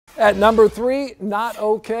At number 3, not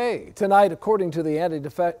okay. Tonight, according to the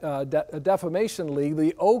Anti-Defamation League,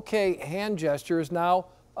 the okay hand gesture is now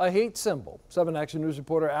a hate symbol. 7 Action News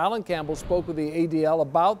reporter Alan Campbell spoke with the ADL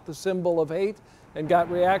about the symbol of hate and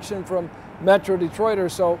got reaction from Metro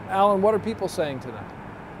Detroiters. So, Alan, what are people saying tonight?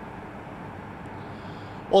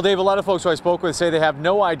 Well, Dave, a lot of folks who I spoke with say they have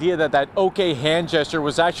no idea that that okay hand gesture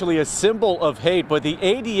was actually a symbol of hate, but the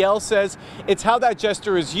ADL says it's how that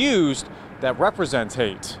gesture is used that represents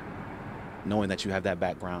hate. Knowing that you have that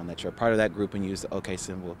background, that you're part of that group and use the okay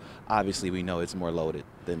symbol, obviously we know it's more loaded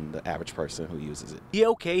than the average person who uses it. The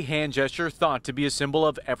okay hand gesture, thought to be a symbol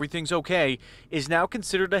of everything's okay, is now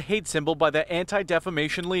considered a hate symbol by the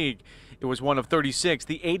Anti-Defamation League. It was one of 36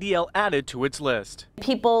 the ADL added to its list.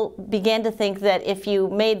 People began to think that if you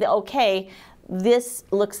made the okay, this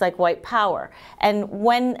looks like white power. And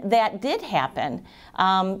when that did happen,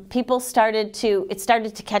 it started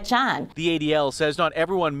to catch on. The ADL says not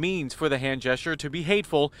everyone means for the hand gesture to be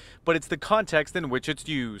hateful, but it's the context in which it's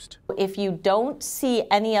used. If you don't see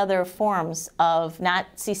any other forms of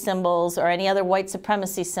Nazi symbols or any other white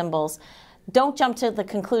supremacy symbols, don't jump to the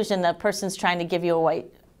conclusion that a person's trying to give you a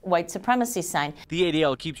white supremacy sign. The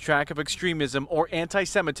ADL keeps track of extremism or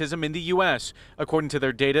anti-Semitism in the U.S. According to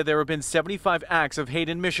their data, there have been 75 acts of hate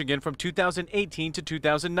in Michigan from 2018 to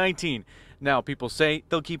 2019. Now people say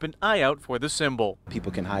they'll keep an eye out for the symbol.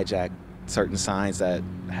 People can hijack certain signs that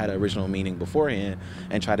had an original meaning beforehand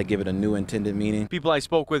and try to give it a new intended meaning. People I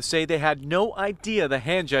spoke with say they had no idea the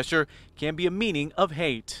hand gesture can be a meaning of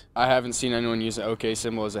hate. I haven't seen anyone use the OK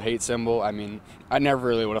symbol as a hate symbol. I mean, I never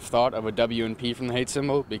really would have thought of a W and P from the hate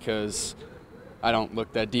symbol because I don't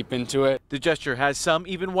look that deep into it. The gesture has some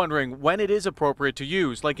even wondering when it is appropriate to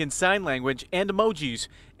use, like in sign language and emojis,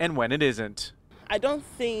 and when it isn't. I don't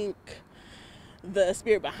think the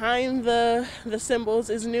spirit behind the symbols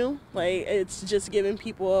is new. Like, it's just giving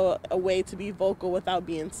people a way to be vocal without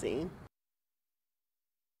being seen.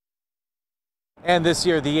 And this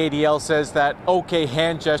year, the ADL says that okay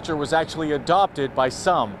hand gesture was actually adopted by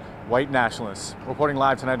some white nationalists. Reporting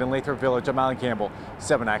live tonight in Lathrop Village, I'm Alan Campbell,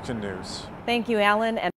 7 Action News. Thank you, Alan.